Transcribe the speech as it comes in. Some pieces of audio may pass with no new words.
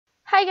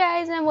Hi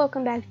guys, and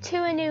welcome back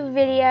to a new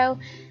video,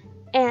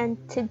 and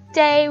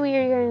today we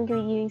are going to be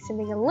doing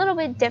something a little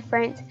bit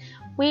different.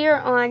 We are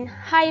on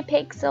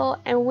Hypixel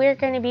and we're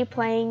going to be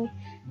playing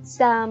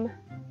some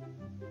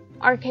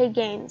arcade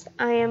games.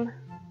 I am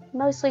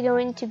mostly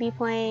going to be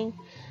playing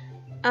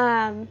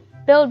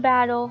Build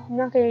Battle. I'm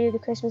not going to do the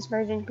Christmas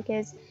version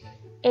because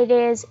it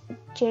is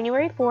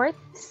January 4th,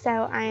 so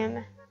I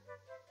am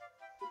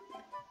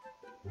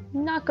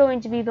not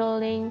going to be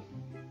building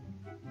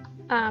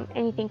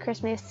anything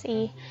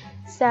Christmassy.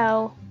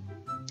 So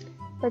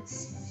let's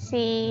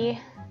see,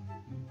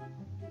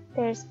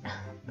 there's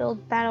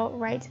Build Battle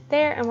right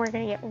there, and we're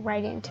gonna get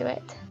right into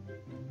it.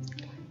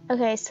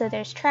 Okay, so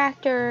there's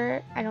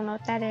tractor, I don't know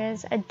what that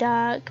is, a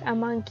duck, a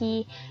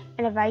monkey,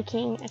 and a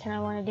Viking. I kind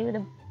of want to do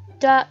the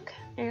duck,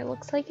 and it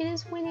looks like it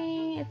is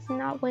winning. It's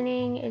not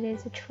winning. It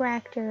is a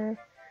tractor,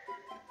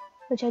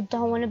 which I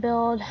don't want to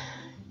build.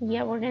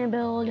 Yeah, we're gonna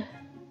build.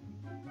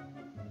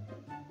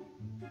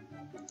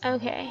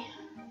 Okay,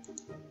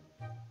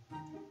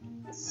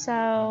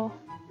 so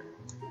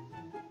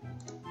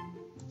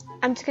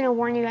I'm just gonna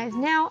warn you guys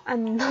now,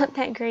 I'm not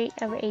that great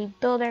of a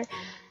builder,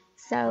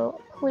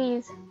 so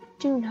please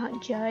do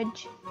not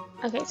judge.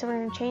 Okay, so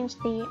we're gonna change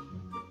the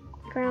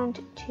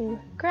ground to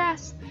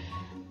grass,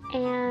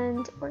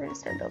 and we're gonna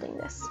start building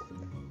this.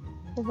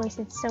 I've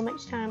wasted so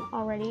much time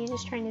already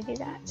just trying to do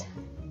that.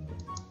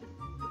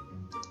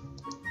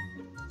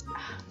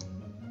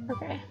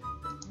 Okay.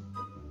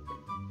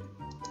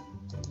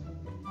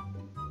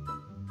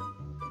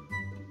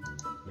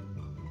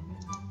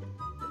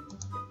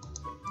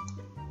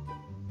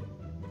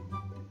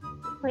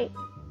 Wait,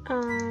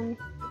 okay,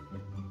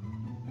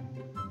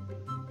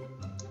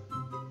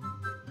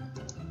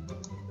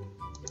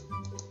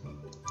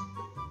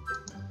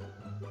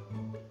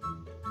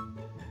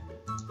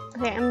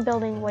 I'm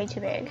building way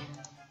too big.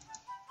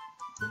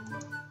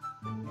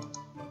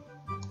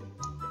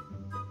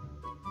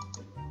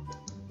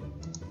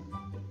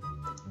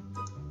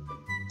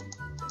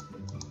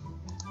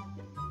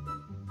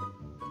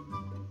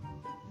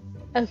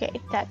 Okay,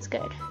 that's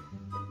good.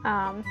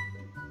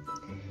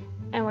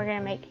 And we're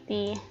gonna make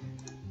the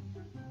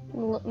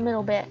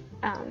middle bit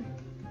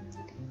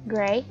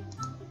gray,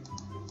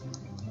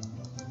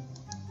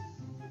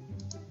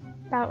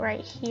 about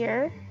right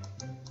here.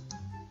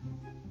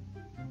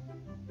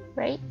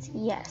 Right?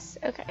 Yes.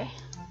 Okay.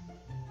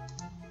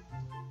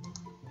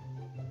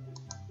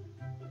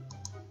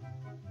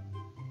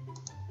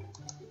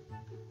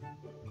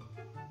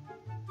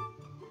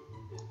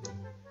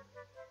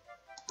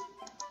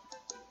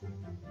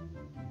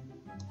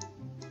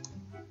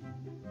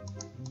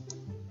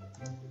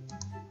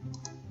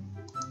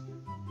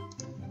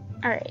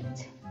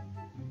 Alright,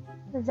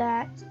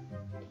 that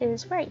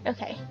is right.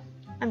 Okay,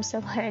 I'm so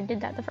glad I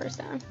did that the first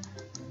time.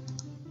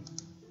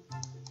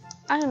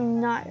 I am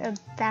not a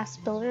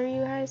fast builder,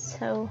 you guys,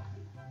 so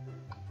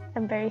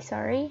I'm very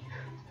sorry.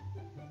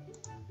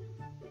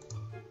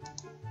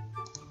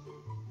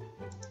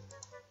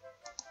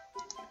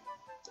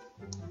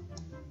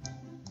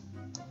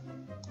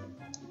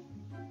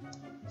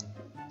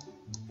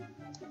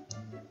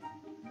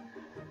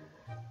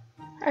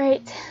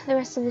 Alright, the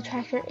rest of the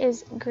tractor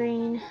is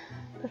green,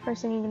 but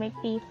first I need to make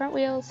the front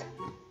wheels,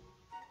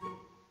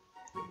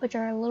 which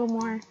are a little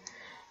more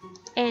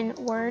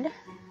inward.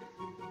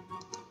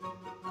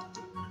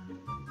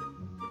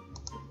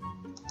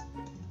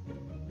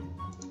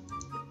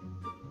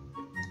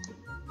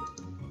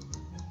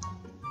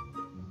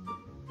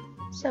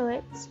 So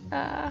it's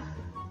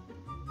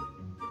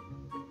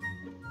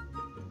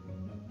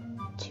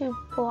 2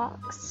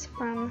 blocks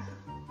from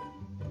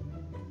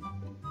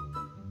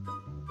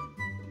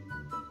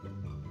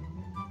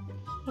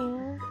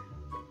here.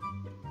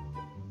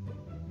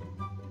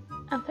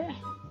 Okay.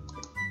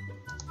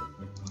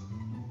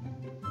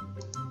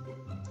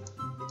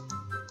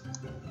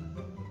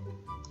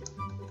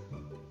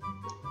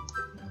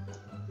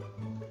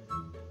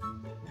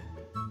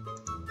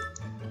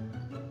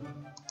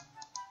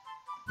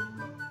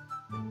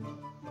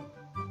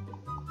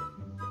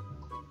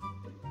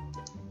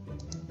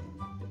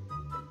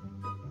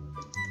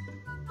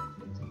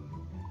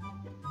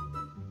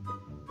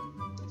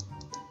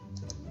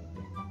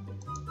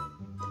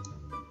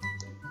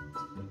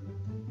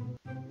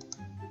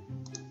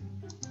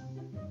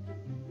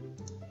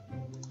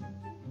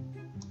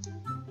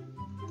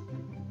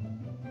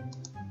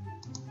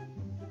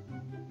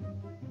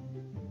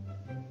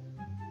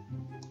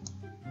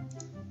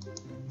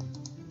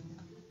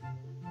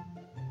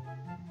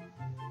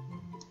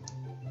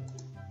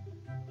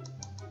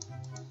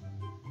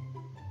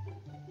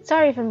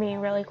 Sorry if I'm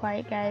being really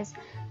quiet, guys.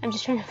 I'm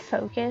just trying to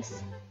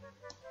focus.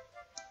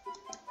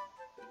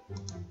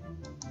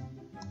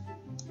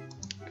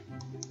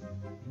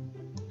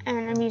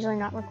 And I'm usually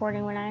not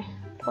recording when I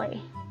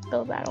play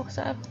Build Battle,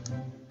 so.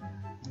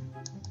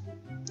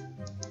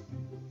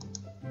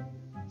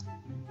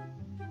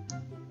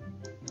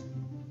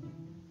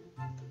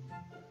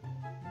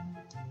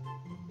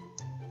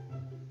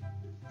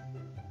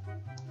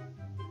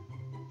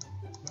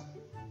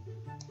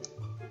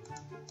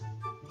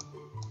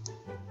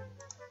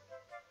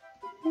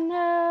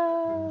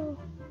 No.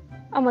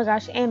 Oh my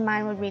gosh, and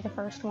mine would be the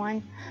first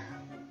one.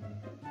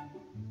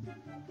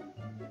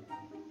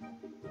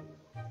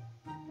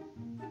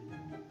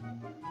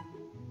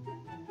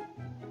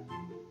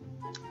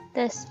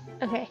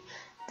 Okay,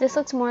 this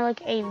looks more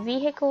like a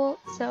vehicle,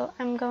 so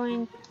I'm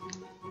gonna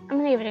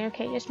give it an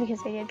okay just because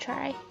I did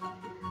try.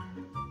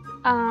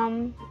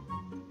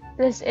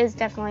 This is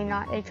definitely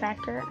not a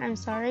tractor, I'm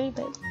sorry,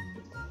 but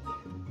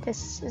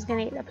this is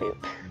gonna get a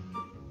poop.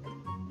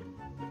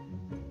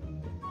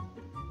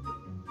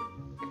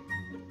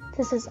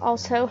 This is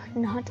also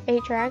not a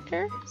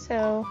tractor,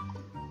 so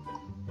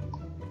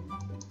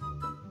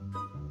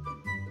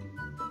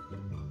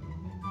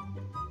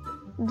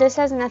this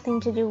has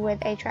nothing to do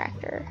with a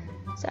tractor.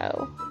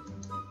 So,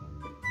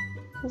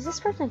 is this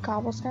person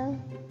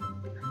cobblestone?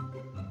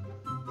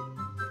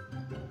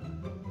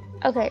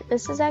 Okay,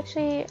 this is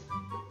actually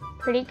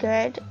pretty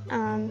good.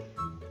 I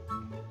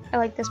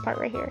like this part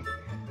right here.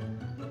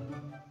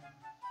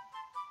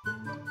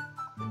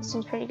 This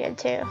one's pretty good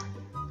too.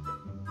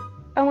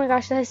 Oh my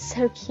gosh, that is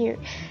so cute.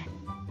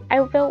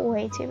 I built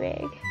way too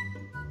big.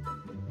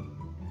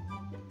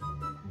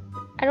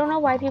 I don't know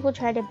why people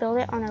try to build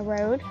it on a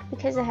road,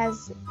 because it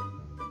has,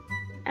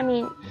 I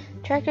mean,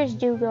 tractors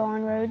do go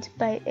on roads,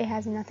 but it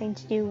has nothing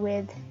to do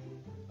with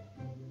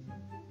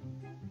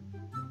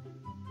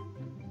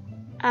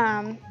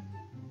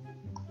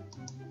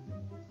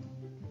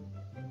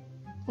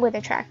a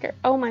tractor.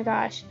 Oh my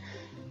gosh,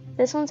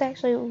 this one's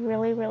actually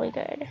really, really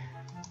good.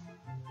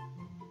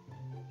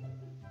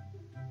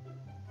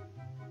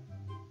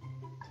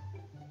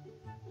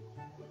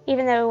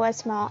 Even though it was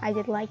small, I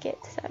did like it,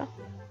 so.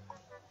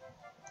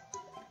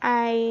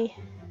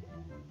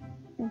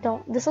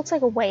 This looks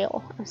like a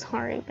whale. I'm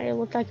sorry, but it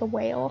looked like a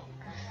whale.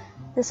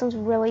 This one's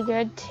really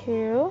good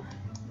too.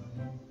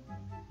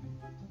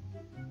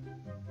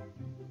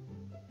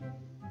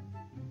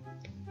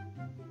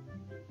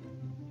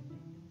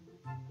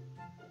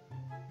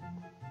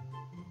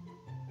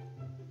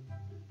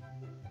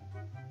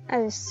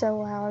 That is so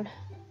loud.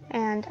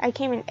 And I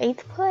came in 8th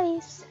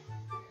place.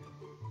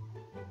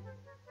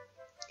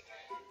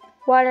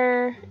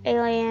 Water,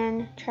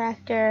 alien,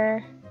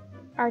 tractor,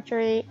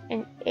 archery,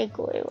 and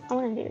igloo. I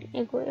want to do an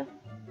igloo.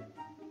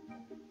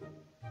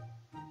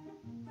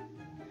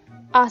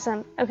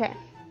 Awesome. Okay.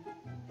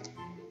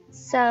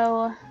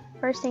 So,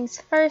 first things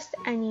first,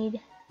 I need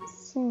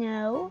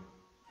snow.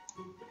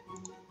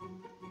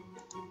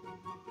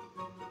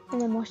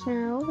 And then more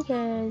snow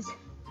because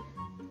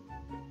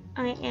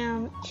I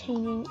am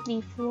changing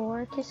the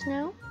floor to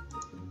snow.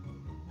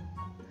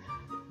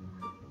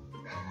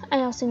 I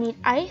also need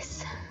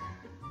ice.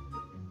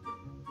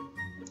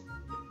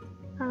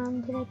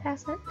 Did I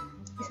pass it?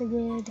 Yes, I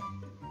did.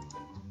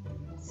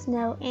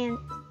 Snow and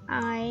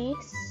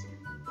ice.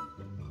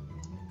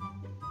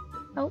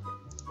 Oh.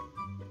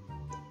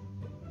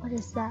 What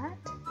is that?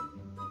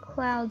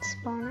 Cloud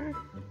spawner.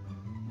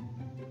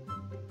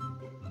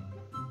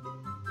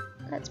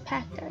 That's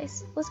packed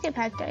ice. Let's get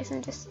packed ice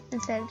and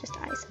instead of just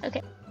ice.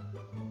 Okay.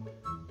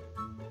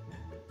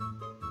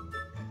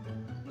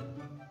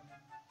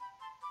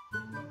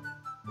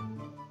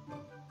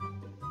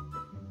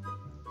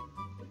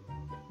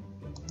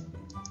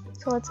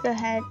 So let's go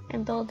ahead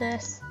and build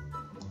this.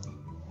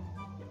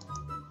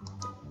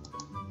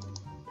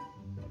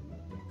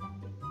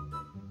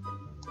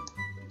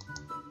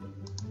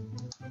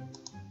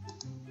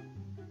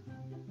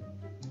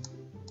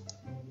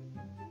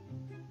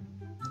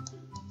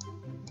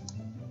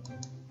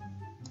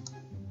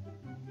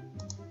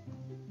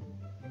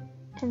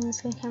 And this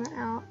can come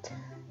out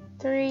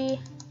 3.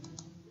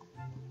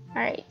 All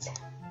right.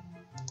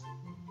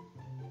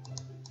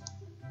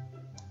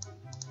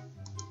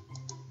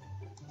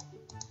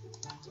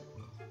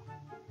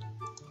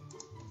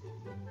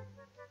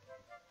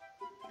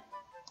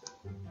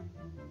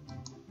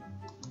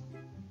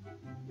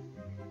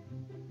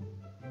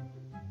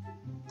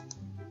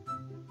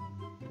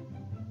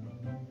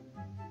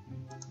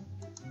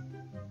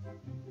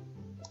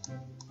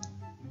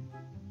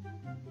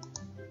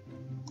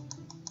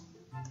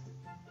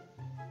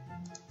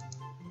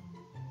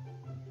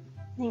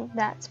 I think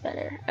that's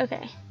better.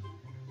 Okay.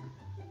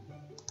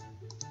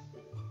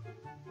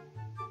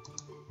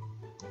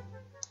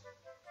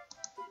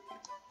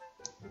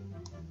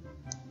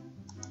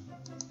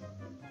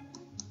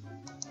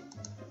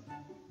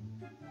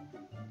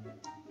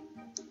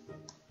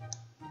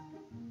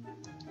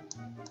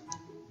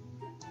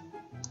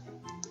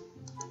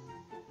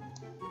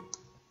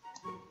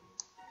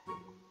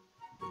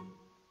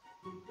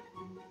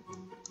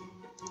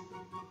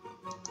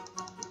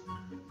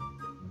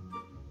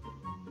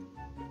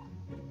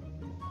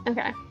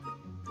 Okay,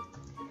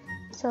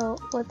 so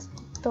let's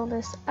build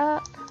this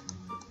up.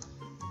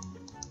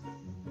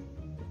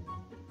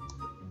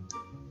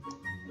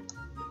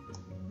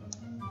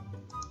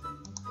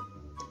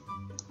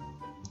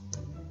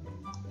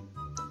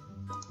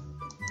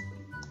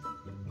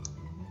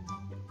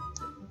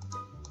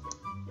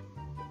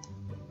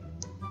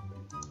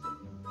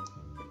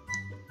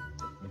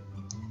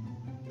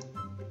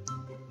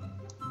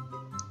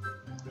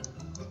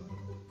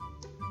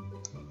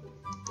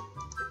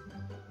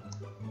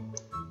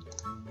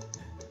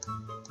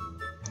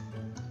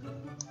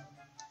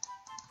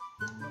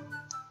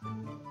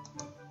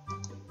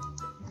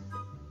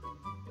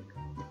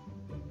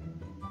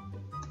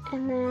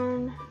 And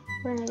then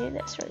we're gonna do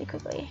this really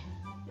quickly.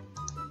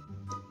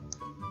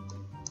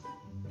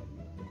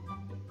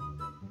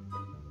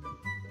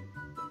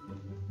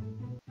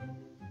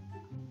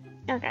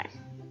 Okay,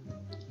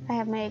 I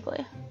have my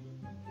igloo.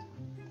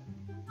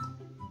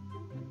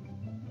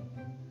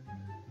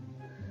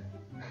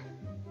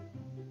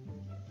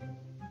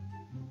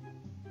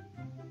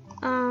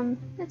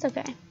 It's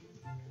okay.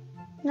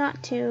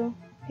 Not too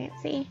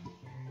fancy.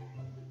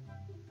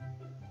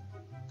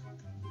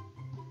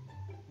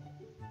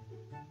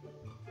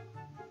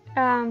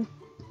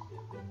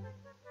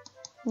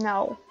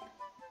 No.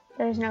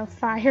 There's no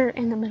fire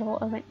in the middle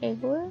of an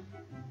igloo.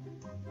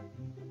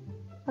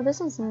 Oh, this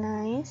one's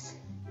nice.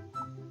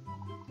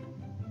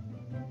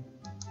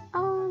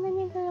 Oh, they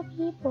made little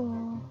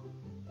people.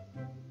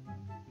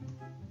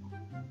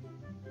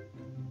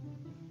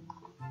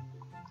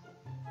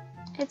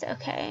 It's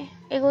okay.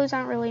 Igloos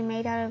aren't really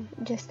made out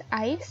of just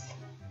ice.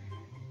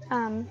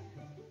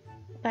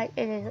 But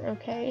it is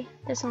okay.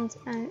 This one's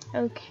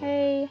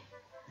okay.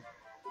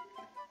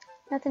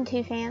 Nothing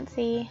too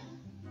fancy.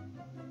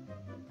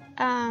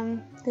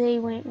 They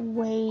went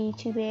way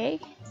too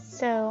big.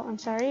 So I'm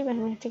sorry, but I'm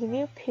gonna have to give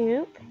you a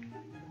poop.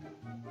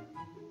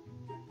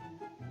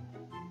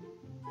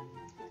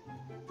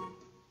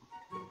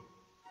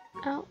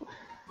 Oh.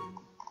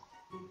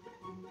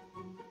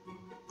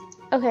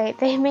 Okay,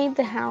 they made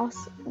the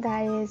house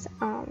that is,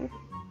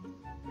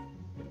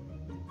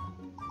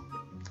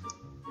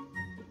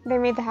 they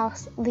made the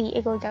house, the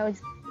igloo that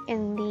was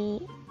in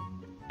the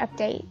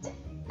update.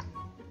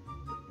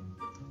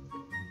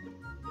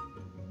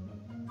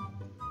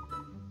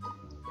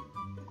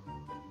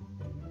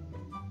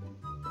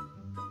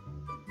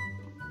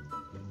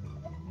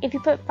 If you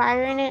put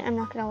fire in it, I'm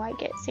not gonna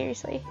like it,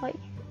 seriously. Like,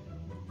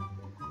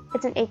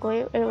 it's an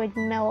igloo, it would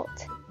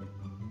melt.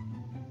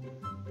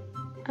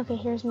 Okay,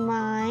 here's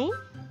mine.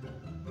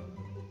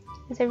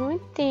 Does everyone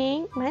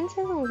think? Mine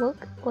doesn't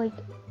look like,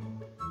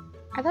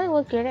 I thought it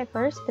looked good at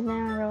first, but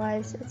then I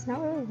realized it's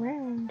not really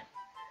round.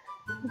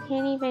 You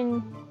can't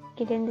even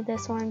get into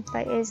this one,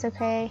 but it's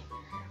okay.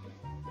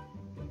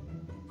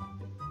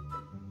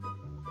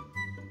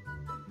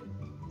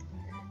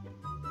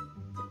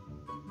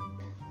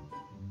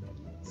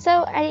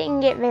 So I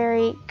didn't get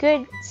very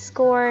good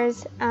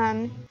scores.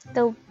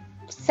 The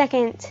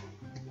second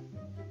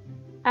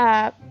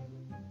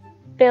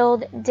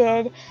build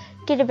did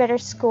get a better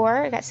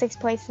score. I got 6th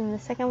place in the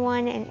second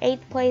one and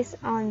 8th place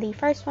on the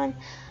first one.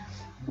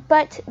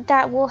 But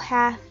that will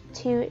have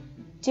to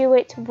do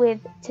it with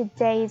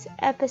today's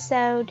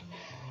episode.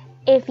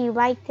 If you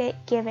liked it,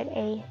 give it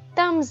a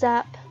thumbs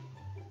up.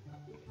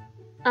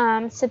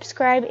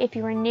 Subscribe if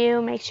you are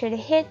new. Make sure to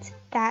hit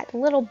that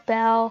little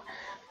bell.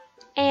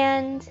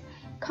 And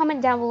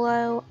comment down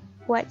below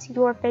what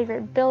your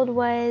favorite build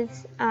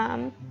was,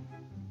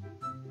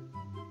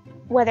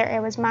 whether it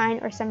was mine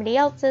or somebody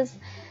else's,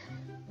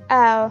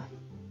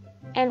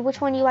 and which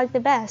one you like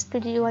the best.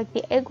 Did you like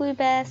the igloo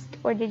best,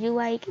 or did you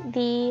like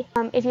the,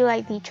 if you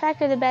like the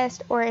tractor the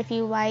best, or if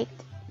you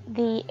liked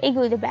the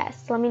igloo the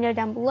best? Let me know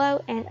down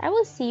below, and I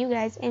will see you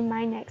guys in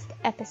my next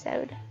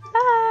episode.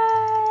 Bye!